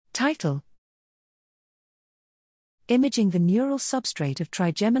Title: Imaging the neural substrate of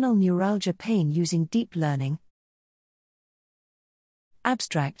trigeminal neuralgia pain using deep learning.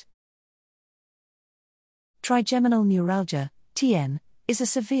 Abstract: Trigeminal neuralgia, TN, is a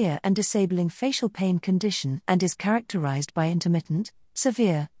severe and disabling facial pain condition and is characterized by intermittent,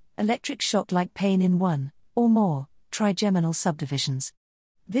 severe, electric shock-like pain in one, or more, trigeminal subdivisions.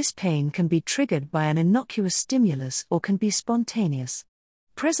 This pain can be triggered by an innocuous stimulus or can be spontaneous.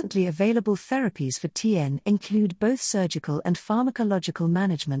 Presently available therapies for TN include both surgical and pharmacological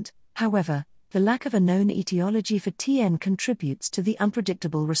management. However, the lack of a known etiology for TN contributes to the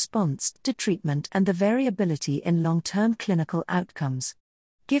unpredictable response to treatment and the variability in long-term clinical outcomes.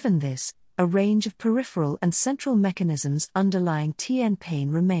 Given this, a range of peripheral and central mechanisms underlying TN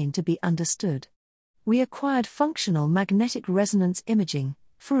pain remain to be understood. We acquired functional magnetic resonance imaging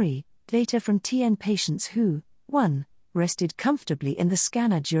 (FRI) data from TN patients who 1. rested comfortably in the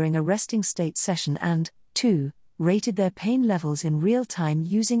scanner during a resting state session and 2. rated their pain levels in real time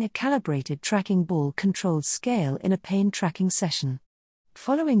using a calibrated tracking ball-controlled scale in a pain tracking session.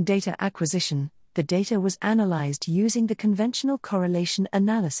 Following data acquisition, the data was analyzed using the conventional correlation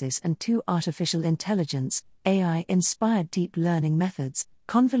analysis and 2 artificial intelligence (AI-inspired deep learning methods,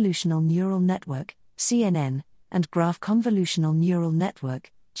 convolutional neural network (CNN) and graph convolutional neural network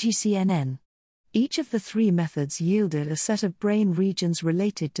 (GCNN). Each of the 3 methods yielded a set of brain regions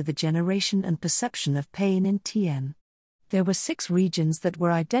related to the generation and perception of pain in TN. There were 6 regions that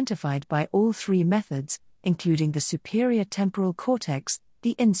were identified by all 3 methods, including the superior temporal cortex,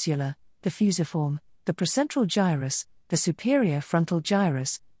 the insula, the fusiform, the procentral gyrus, the superior frontal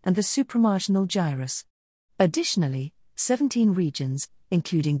gyrus, and the supramarginal gyrus. Additionally, 17 regions,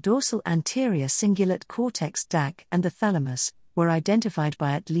 including dorsal anterior cingulate cortex DAC and the thalamus, were identified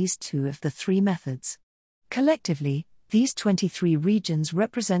by at least 2 of the 3 methods. Collectively, these 23 regions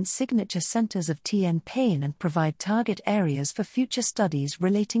represent signature centers of TN pain and provide target areas for future studies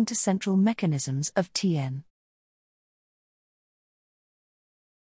relating to central mechanisms of TN.